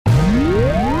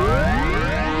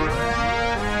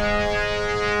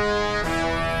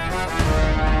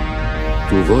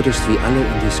Du wurdest wie alle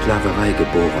in die Sklaverei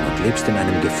geboren und lebst in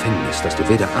einem Gefängnis, das du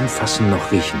weder anfassen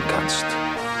noch riechen kannst.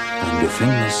 Ein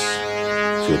Gefängnis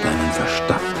für deinen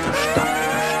Verstand.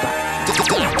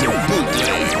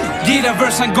 Jeder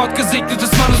Verse ein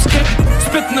gottgesegnetes Manuskript.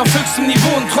 Spitten auf höchstem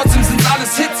Niveau und trotzdem sind's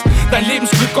alles Hits. Dein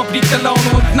Lebensglück obliegt der Laune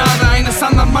und Gnade eines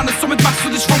anderen Mannes. Somit machst du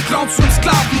dich vom Clown zu einem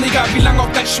Sklaven. Egal wie lang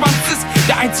auch dein Schwanz ist,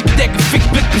 der Einzige, der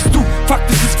gefickt wird, bist du. Fakt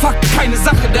ist Fakt, keine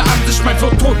Sache der Ansicht, mein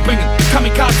Flow tot bringen.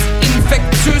 Kamikaze,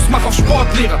 infektiös, mach auf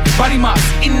Sportlehrer. Body Mass,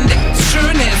 Index,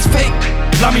 Schöne ist Fake.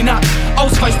 Laminat,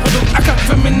 Ausweichprodukt, ackert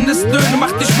für Mindestlöhne,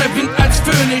 macht nicht mehr Wind als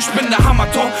Föhne. Ich bin der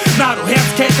Hammer-Tornado,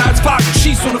 Herzkälter als Wagen,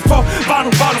 schieß ohne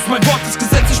Vorwarnung, wahllos, mein Wort ist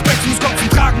Gesetz, ich spreche und es kommt zum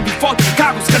Tragen wie Ford.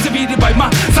 Cargos, reserviere bei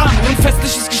Masano und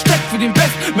festliches Gesteck für den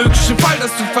bestmöglichen Fall, dass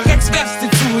du verreckst, werfst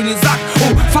dir zu in den Sack.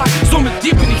 Oh fuck, so mit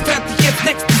dir bin ich fertig, jetzt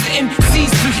next, diese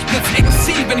MCs flüchten ins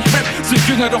Exil, wenn ich rap, sind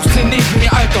jünger, doch sehen neben mir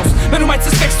alt aus. Wenn du meinst,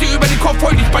 es wächst dir über den Kopf,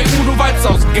 heul dich bei Udo Walz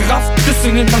aus. Gerafft,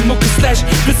 deswegen nennt man Mucke Slash,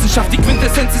 Wissenschaft, die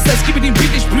Quintessenz ist Slash, gebe den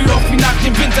Beat, ich blühe auf wie nach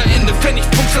dem Winterende.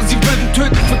 Pfennigfuchser, sie würden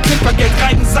töten für Clippergeld,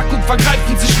 reiben Sack und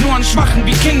vergreifen sich nur an Schwachen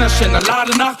wie Kinderschänder.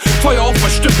 Lade nach, Feuer auf,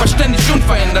 verstümper, ständig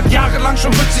unverändert. Jahrelang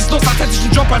schon rücksichtslos, als hätte ich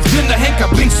einen Job als blinder Henker.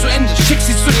 Bring's zu Ende, schick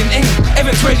sie zu den Engen.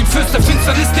 Eventuell die Fürst der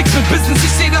Finsternis, nix mit Business,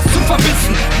 ich seh das zu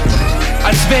verbissen.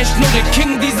 Als wär ich nur der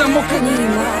King dieser Mucke.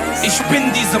 Ich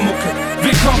bin diese Mucke.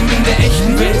 Willkommen in der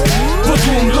echten Welt, wo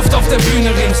du um Luft auf der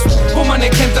Bühne ringst, wo man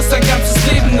erkennt, dass dein ganzes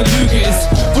Leben eine Lüge ist,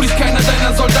 wo dich keiner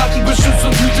deiner Soldaten beschützt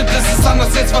und hütet. Es ist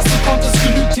anders jetzt, was du konntest,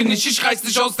 genügt hier nicht. Ich reiß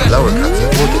dich aus der Blaue Katze,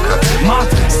 rote Katze,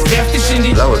 Matrix, werf dich in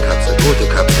die blaue Katze, rote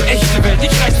Katze, echte Welt.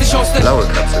 Ich reiß dich aus der blaue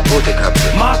Katze, rote Katze,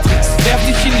 Matrix, werf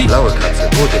dich in die blaue Katze,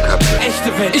 rote Katze,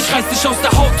 echte Welt. Ich reiß dich aus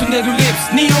der Haut, in der du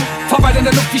lebst. Neo, verweilt in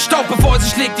der Luft wie Staub, bevor er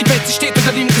sich legt. Die Welt, sie steht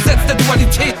unter dem Gesetz der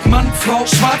Dualität. Mann, Frau,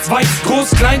 schwarz, weiß,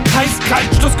 groß, klein, heiß, kalt.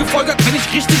 Schluss gefolgert, wenn ich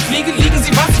richtig liege, liegen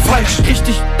sie was falsch.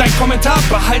 Richtig, dein Kommentar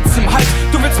behalt's im Hals.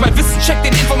 Du willst mal wissen, check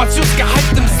den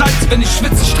Informationsgehalt im Salz. Wenn ich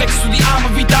schwitze, streckst du die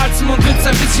Arme wie Dalzen und willst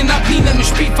ein bisschen abniehen. Nenn mich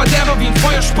Spielverderber wie ein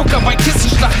Feuerspucker bei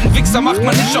Kissenschlachten. Wichser macht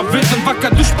man nicht auf wild und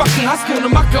wacker. Du Spacken hast nur ne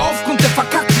Macke aufgrund der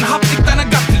verkackten Haptik deiner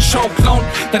Gattin. Schau, Clown,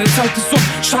 deine Zeit ist um,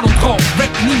 Schall und Rauch.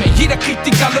 Rap nie mehr, jeder kriegt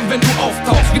die Galle, wenn du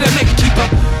auftauchst. Wie der Neckkeeper.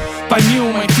 Bei mir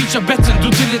um ein Feature betteln, du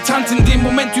Dilettant. In dem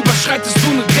Moment überschreitest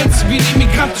du ne Grenze wie ein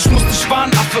Immigrant. Ich muss dich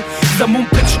warnen, Affe. Dieser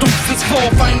Mumpet stumpft ins vor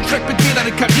auf einen Track mit mir.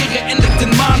 Deine Karriere endet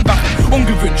in Mahnwachen.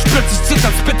 Ungewöhnlich, plötzlich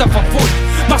zittert's bitter verfolgt.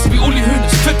 Machst wie Uli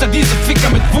Hoeneß, fütter diese Ficker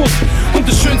mit Wurst. Und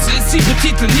das Schönste ist, sie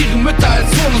betiteln ihre Mütter als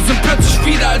Sohn und sind plötzlich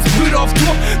wieder als Brüder auf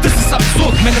Tour. Das ist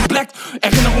absurd, Men in Black,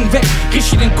 Erinnerung weg.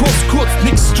 Richte den Kurs kurz,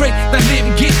 nix straight. Dein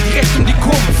Leben geht direkt um die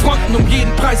Kurve. Fronten um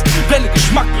jeden Preis, Welle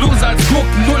geschmackloser als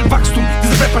Gurken. Null Wachstum,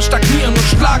 diese Rapper stagnieren und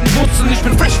schlagen Wurzeln. Ich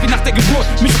bin fresh wie nach der Geburt,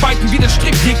 mich beiden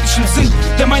widerstrebt jeglichem Sinn.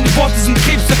 Denn meine Worte sind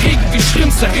krebserregend wie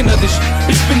Schrimps, erinner dich.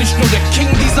 Ich bin nicht nur der King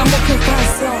dieser Mucke,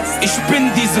 ich bin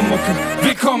diese Mucke.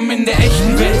 Willkommen in der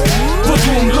echten Welt, wo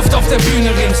du um Luft auf der Bühne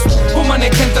ringst, wo man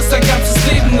erkennt, dass dein ganzes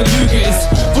Leben eine Lüge ist,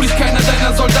 wo dich keiner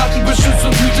deiner Soldaten beschützt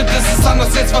und hütet. Es ist anders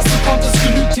jetzt, was du konntest,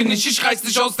 genügt hier nicht. Ich reiß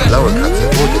dich aus der blaue Katze,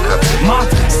 rote Katze,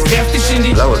 Matrix, werf dich in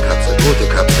die blaue Katze, rote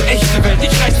Katze, echte Welt.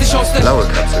 Ich reiß dich aus der blaue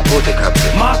Katze, rote Katze,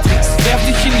 Matrix, werf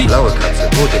dich in die blaue Katze,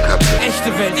 rote Katze,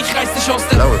 echte Welt. Ich reiß dich aus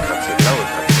der blaue Katze, blaue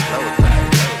Katze, blaue Katze,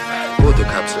 rote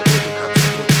Katze, rote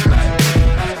Katze, rote Katze,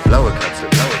 blaue Katze, blaue Katze,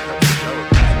 blaue Katze,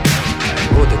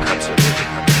 rote Katze, rote Katze.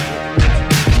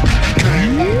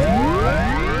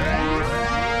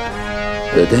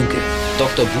 Bedenke,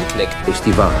 Dr. Bootleg ist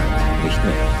die Wahrheit, nicht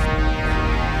mehr.